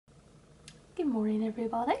Good morning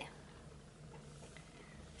everybody.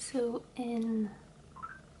 So in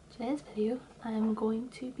today's video I'm going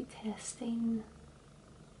to be testing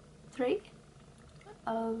 3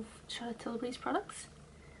 of Charlotte Tilbury's products.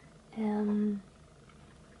 Currently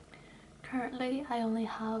I only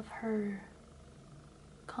have her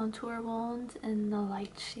contour wand in the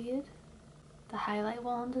light shade, the highlight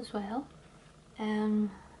wand as well.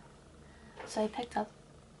 So I picked up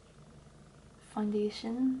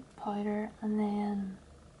foundation, powder, and then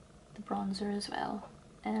the bronzer as well.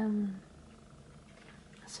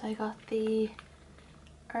 So I got the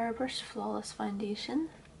Airbrush Flawless Foundation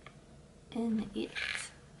in 8.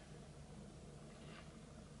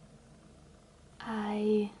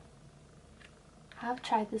 I have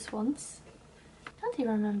tried this once. I can't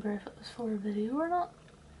even remember if it was for a video or not,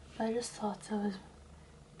 but I just thought I would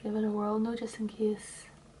give it a whirl, no, just in case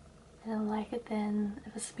I don't like it. Then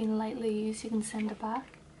if it's been lightly used you can send it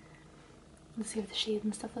back and see what the shade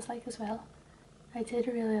and stuff is like as well. I did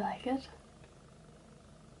really like it.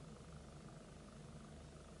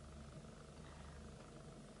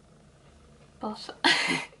 But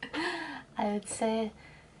I would say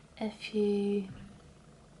if you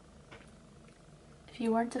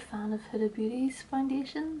weren't a fan of Huda Beauty's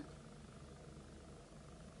foundation,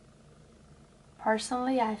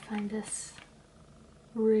 personally I find this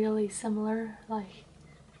really similar, like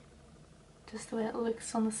just the way it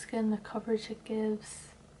looks on the skin, the coverage it gives,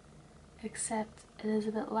 except it is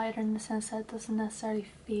a bit lighter in the sense that it doesn't necessarily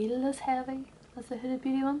feel as heavy as the Huda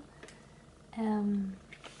Beauty one.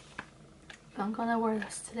 But I'm gonna wear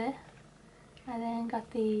this today. I then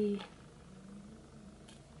got the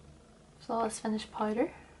Flawless Finish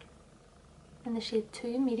powder in the shade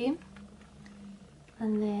 2 medium,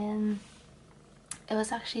 and then it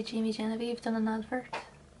was actually Jamie Genevieve done an advert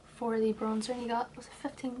for the bronzer and you got, was it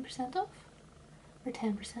 15% off or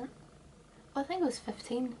 10%? Well, I think it was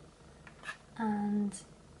 15, and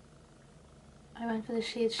I went for the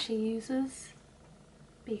shade she uses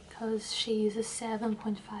because she uses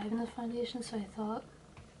 7.5 in the foundation, so I thought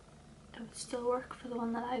it would still work for the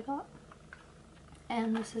one that I got.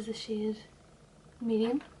 And this is the shade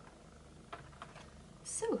medium.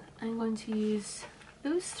 So I'm going to use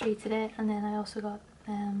those 3 today, and then I also got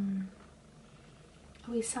a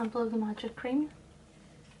wee sample of the magic cream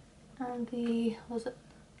and the, was it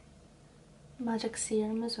magic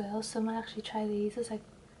serum as well, so I might actually try these as I'm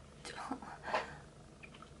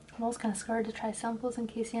always kind of scared to try samples in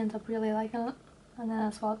case you end up really liking it, and then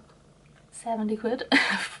it's what, 70 quid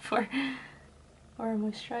for a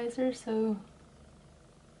moisturiser, so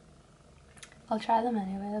I'll try them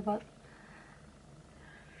anyway, but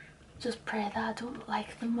just pray that I don't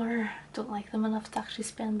like them or don't like them enough to actually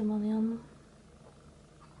spend the money on them.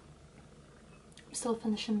 I'm still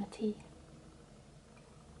finishing my tea.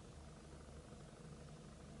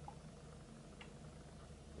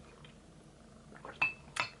 But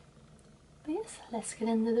yes, let's get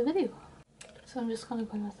into the video. So I'm just going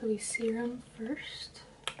to go in with the wee serum first.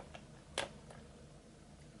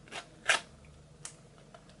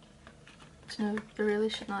 So no, they really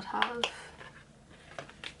should not have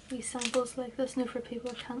wee samples like this now for people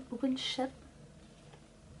who can't open shit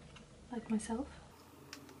like myself.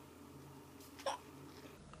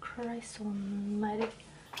 Christ almighty.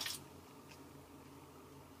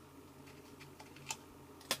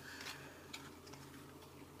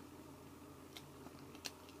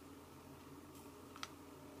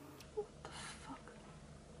 What the fuck?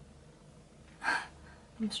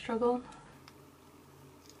 I'm struggling.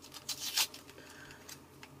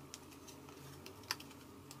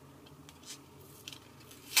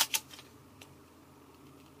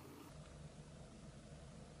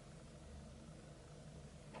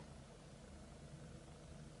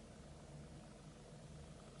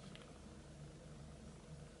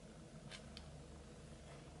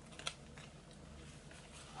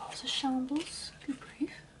 A shambles, to be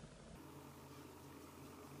brief.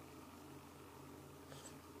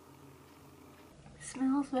 It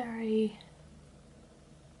smells very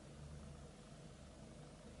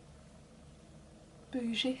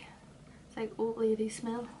bougie. It's like old lady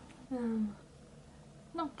smell.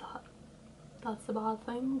 Not that that's a bad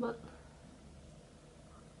thing, but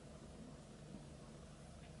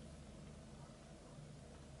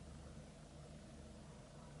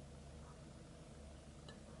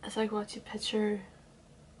it's like what you picture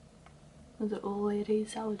with the old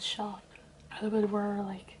ladies that would shop, or they would wear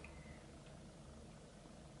like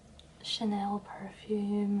Chanel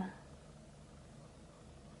perfume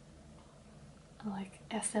and like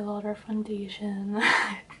Estee Lauder foundation,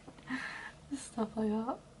 stuff like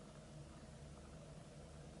that.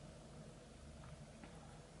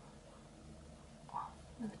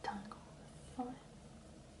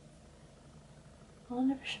 I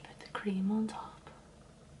wonder if I should put the cream on top.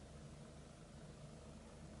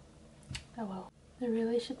 Oh well. I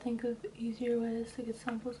really should think of easier ways to get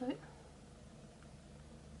samples out.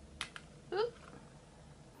 Oop.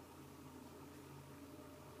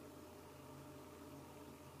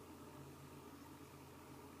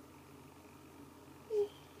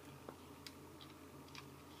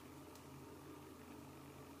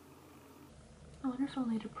 I wonder if I'll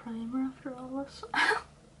need a primer after all this.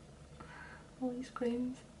 All these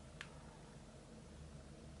creams.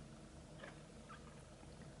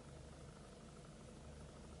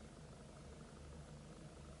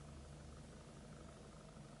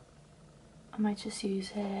 I might just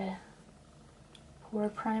use a pore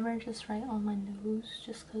primer just right on my nose,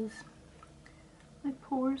 just because my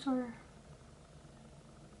pores are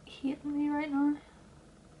hating me right now.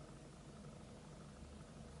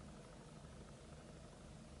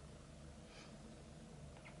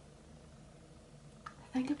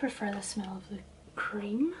 I think I prefer the smell of the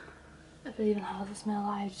cream. If it even has a smell,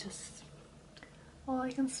 all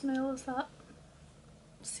I can smell is that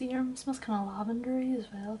serum. It smells kind of lavendery as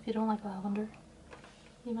well. If you don't like lavender,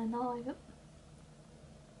 you might not like it.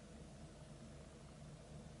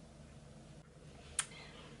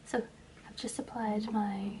 So I've just applied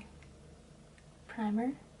my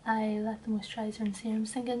primer. I let the moisturiser and serum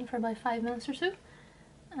sink in for about 5 minutes or so,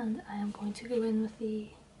 and I am going to go in with the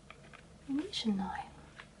foundation now.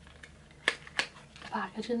 The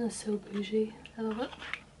packaging is so bougie, I love it.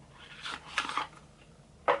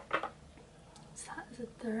 Is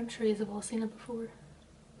it there? I'm sure you've all seen it before.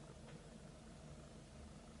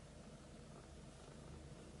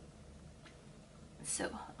 So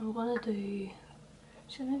I'm gonna do,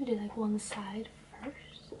 should I maybe do like one side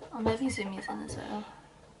first? I'll maybe zoom these in as well.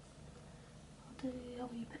 I'll do a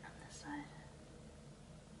wee bit on this side.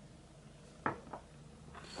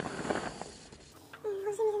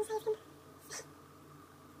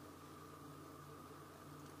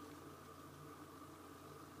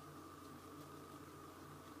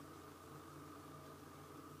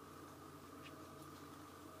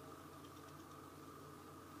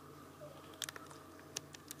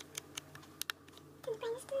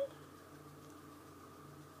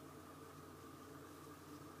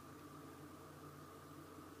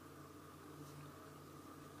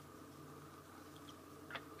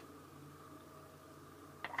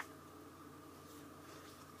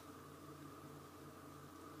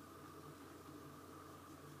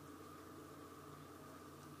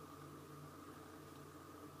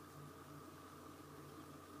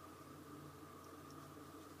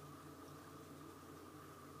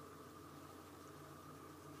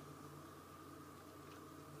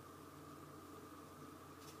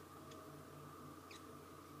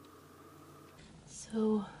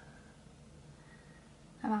 So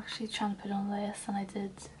I'm actually trying to put on less than I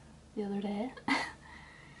did the other day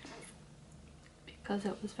because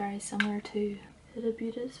it was very similar to Huda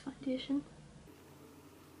Beauty's foundation.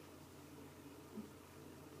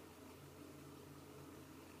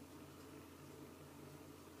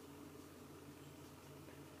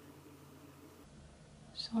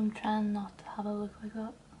 So I'm trying not to have a look like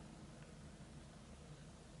that.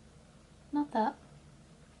 Not that.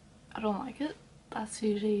 I don't like it. That's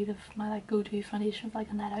usually my like go-to foundation for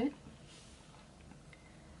like a night out.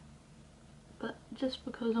 But just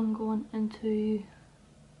because I'm going into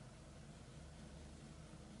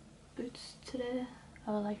boots today,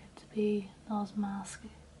 I would like it to be not as masky.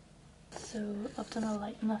 So I've done it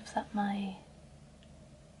light enough that my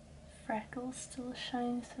freckles still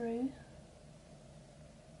shine through.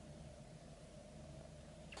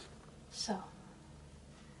 So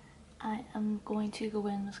I am going to go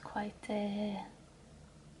in with quite a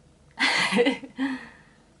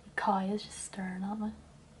Kai is just staring at me.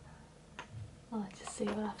 I'll just see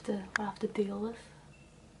what I have to deal with.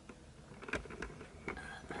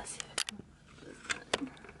 Let's see if I can put this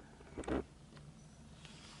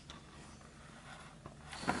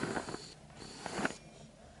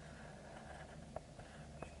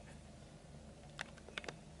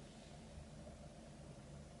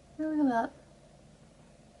in. Look at that.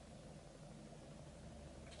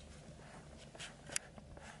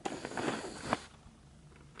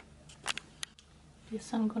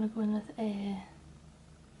 Yes, I'm going to go in with a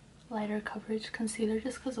lighter coverage concealer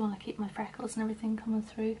just because I want to keep my freckles and everything coming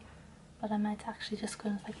through, but I might actually just go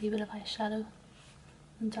in with like a wee bit of eyeshadow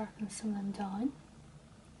and darken some of them down.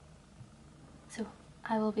 So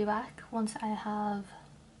I will be back once I have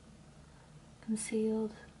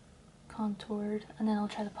concealed, contoured, and then I'll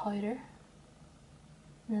try the powder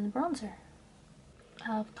and then the bronzer.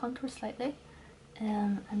 I've contoured slightly.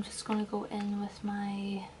 I'm just going to go in with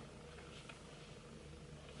my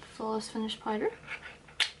Flawless Finish Powder,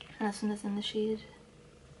 and this one is in the shade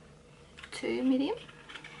 2 medium.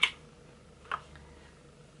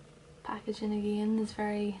 Packaging again is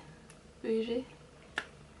very bougie,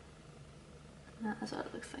 and that is what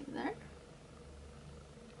it looks like there.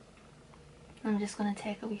 I'm just going to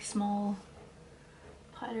take a wee small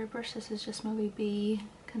powder brush. This is just my wee B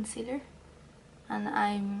concealer,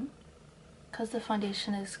 and because the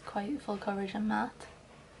foundation is quite full coverage and matte,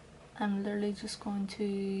 I'm literally just going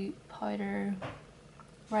to powder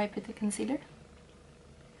where I put the concealer.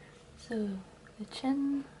 So the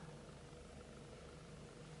chin,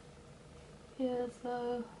 here's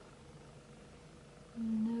the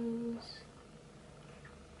nose,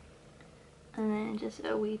 and then just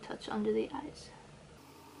a wee touch under the eyes.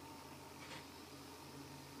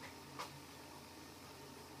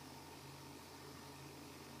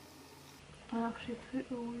 I actually put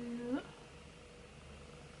a wee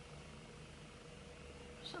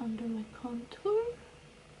just under my contour.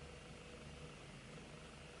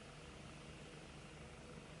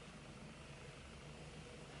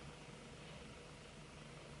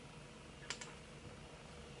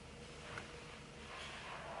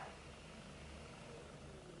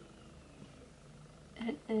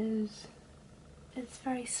 It's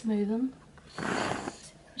very smoothing.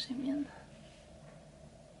 Zoom in.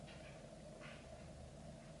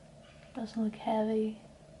 Doesn't look heavy.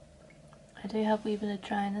 I do have a wee bit of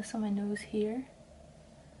dryness on my nose here,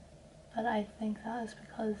 but I think that is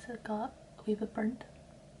because it got a wee bit burnt.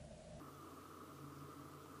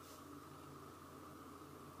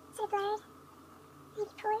 So blurred. Maybe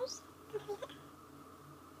pores.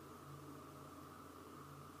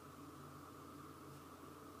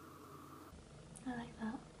 I like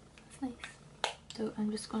that. That's nice. So I'm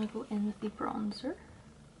just going to go in with the bronzer.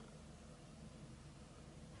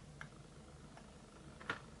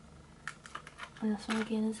 And this one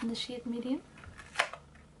again is in the shade medium.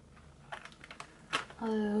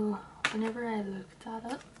 Although whenever I looked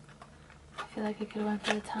at it, I feel like I could have went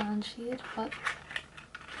for the tan shade, but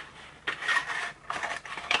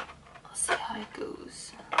I'll see how it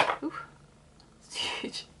goes. Ooh, it's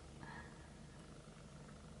huge.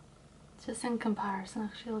 Just in comparison,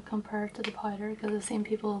 actually I'll compare it to the powder, because I've seen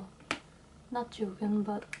people, not joking,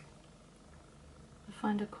 but I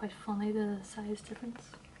find it quite funny, the size difference.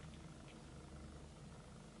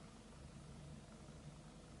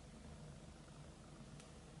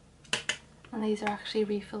 And these are actually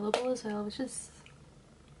refillable as well, which is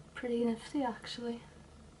pretty nifty actually.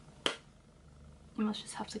 You must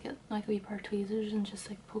just have to get like a wee pair of tweezers and just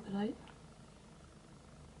like poke it out.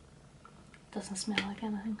 Doesn't smell like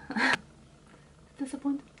anything.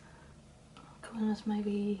 Disappointed. I'll go in with my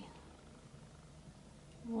wee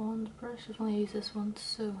wand brush. I've only used this once,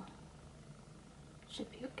 so it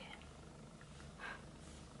should be okay.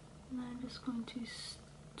 And I'm just going to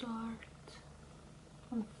start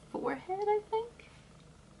on the forehead, I think.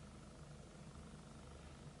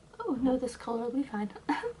 Oh no, this colour will be fine.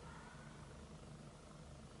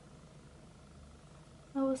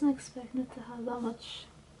 I wasn't expecting it to have that much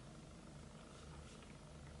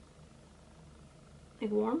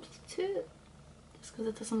like warmth to it, just because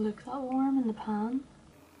it doesn't look that warm in the pan.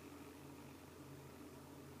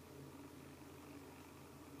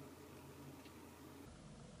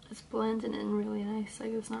 It's blending in really nice,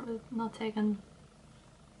 like it's not taking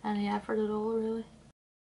any effort at all really.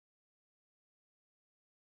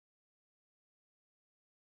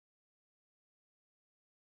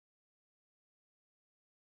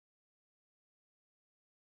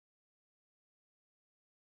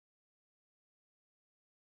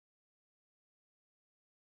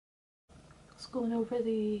 It's going over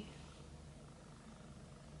the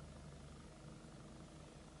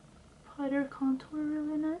powder contour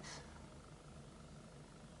really nice.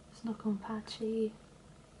 It's not going patchy.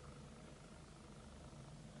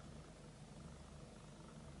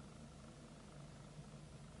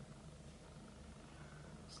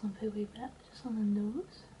 Just gonna put a wee bit just on the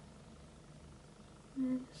nose. And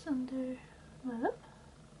then just under my lip.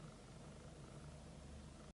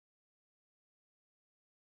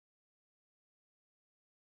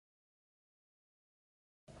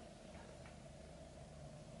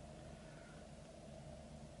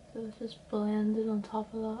 So it's just blended on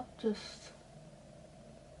top of that, just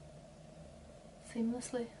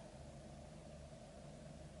seamlessly.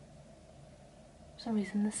 For some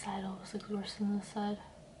reason this side always looks worse than this side.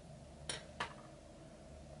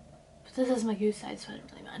 But this is my goose side, so I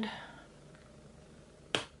don't really mind.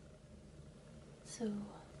 So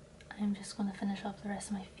I'm just going to finish off the rest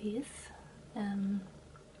of my face. Nothing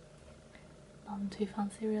too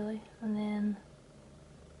fancy really. And then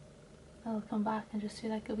I'll come back and just do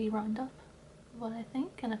like a wee roundup of what I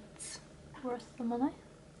think and if it's worth the money.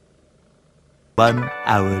 1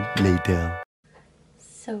 hour later.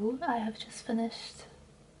 So I have just finished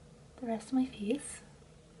the rest of my face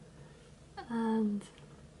and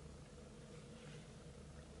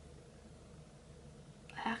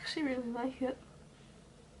I actually really like it.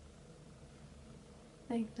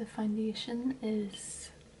 I think the foundation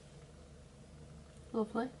is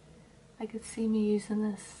lovely. I could see me using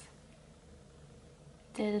this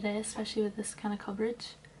day to day, especially with this kind of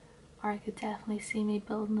coverage, or I could definitely see me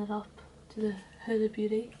building it up to the Huda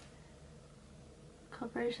Beauty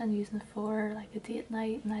coverage and using it for like a date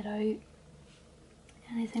night, night out,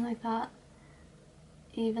 anything like that.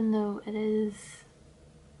 Even though it is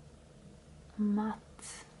a matte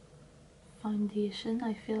foundation,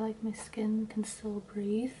 I feel like my skin can still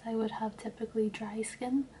breathe. I would have typically dry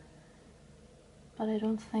skin, but I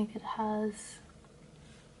don't think it has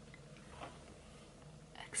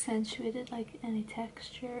accentuated like any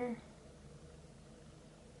texture.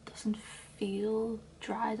 Doesn't feel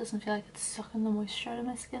dry, doesn't feel like it's sucking the moisture out of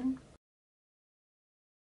my skin.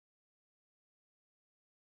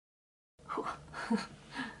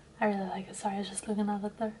 I really like it, sorry I was just looking at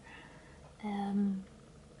it there.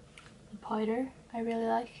 The powder I really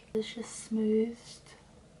like. It's just smoothed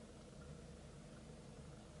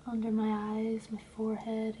under my eyes, my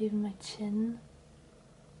forehead, even my chin.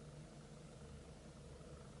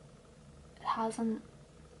 It hasn't,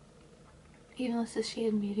 even though it's a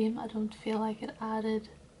shade medium, I don't feel like it added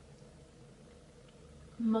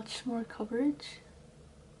much more coverage,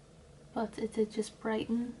 but it did just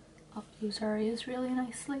brighten up those areas really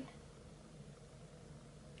nicely.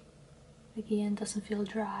 Again, doesn't feel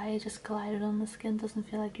dry, it just glided on the skin, doesn't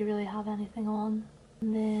feel like you really have anything on.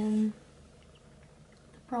 And then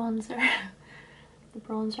the bronzer. The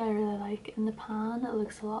bronzer I really like. In the pan it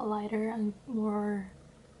looks a lot lighter and more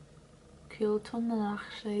cool tone than it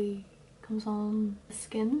actually comes on the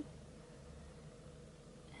skin.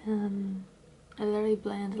 I literally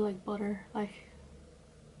blended like butter, like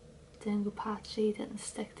didn't go patchy, didn't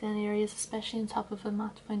stick to any areas, especially on top of a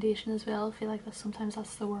matte foundation as well. I feel like sometimes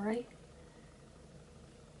that's the worry.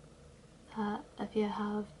 That if you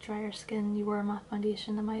have drier skin, you wear a matte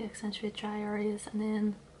foundation that might accentuate dry areas, and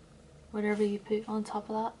then whatever you put on top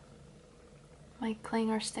of that might cling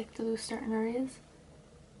or stick to those certain areas.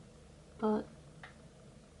 But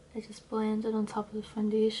I just blended on top of the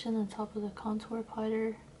foundation, on top of the contour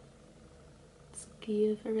powder. Just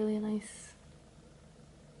gave a really nice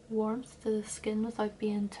warmth to the skin without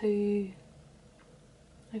being too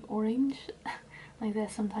like orange. Like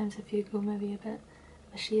this, sometimes if you go maybe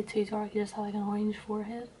a shade too dark, you just have like an orange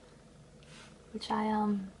forehead, which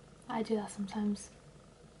I do that sometimes,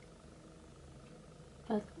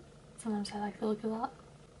 but sometimes I like the look of that.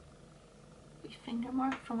 Wee finger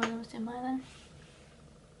mark from when I was doing mine there.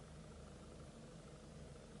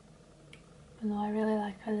 But no, I really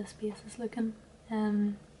like how this base is looking.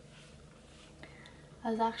 I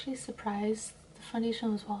was actually surprised. The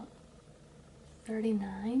foundation was what,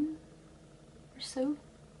 39 or so?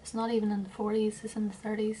 It's not even in the 40s, it's in the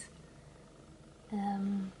 30s.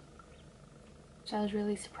 Which I was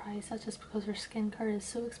really surprised at, just because her skincare is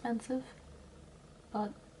so expensive.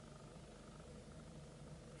 But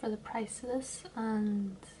for the price of this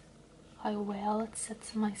and how well it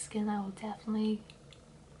sits on my skin, I will definitely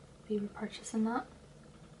be repurchasing that.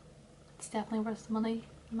 It's definitely worth the money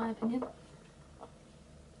in my opinion.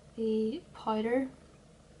 The powders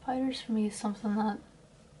for me is something that,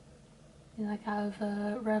 you know, like I have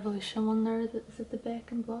a Revolution one there that is at the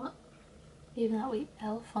Beck and Blot. Even that wee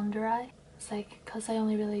elf under eye. It's like, because I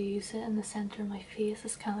only really use it in the centre of my face,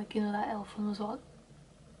 it's kind of like, you know, that elf one was what,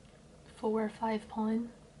 £4 or £5.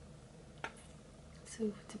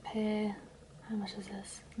 So to pay, how much is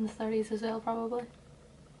this? In the 30s as well probably.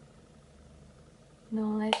 No,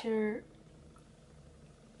 unless you're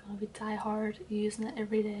gonna be die hard using it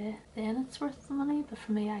every day, then it's worth the money. But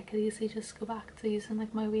for me, I could easily just go back to using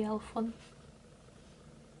like my wee elf one.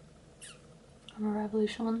 Or my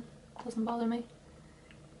Revolution one, doesn't bother me.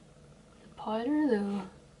 The powder though,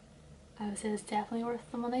 I would say it's definitely worth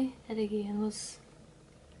the money. It again was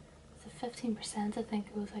a 15%, I think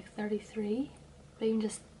it was like 33. But even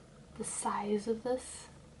just the size of this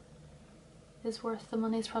is worth the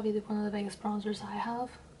money. It's probably one of the biggest bronzers I have.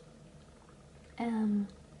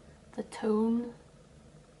 The tone,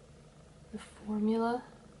 the formula,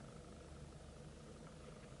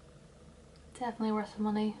 definitely worth the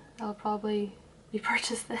money. I'll probably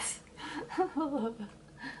repurchase this.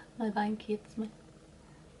 My bank hates me.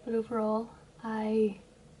 But overall, I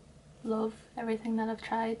love everything that I've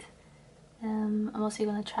tried. I'm also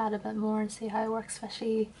going to try it a bit more and see how it works,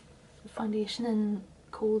 especially with foundation in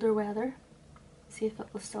colder weather. See if it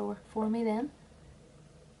will still work for me then.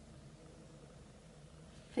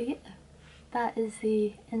 But yeah, that is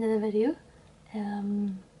the end of the video. I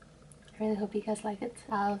really hope you guys like it.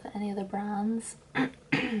 Have any other brands,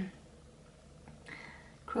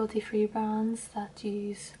 cruelty-free brands that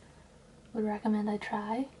you would recommend I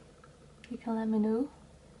try, you can let me know.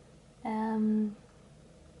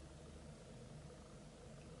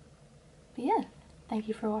 But yeah, thank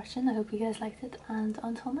you for watching. I hope you guys liked it, and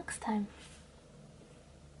until next time.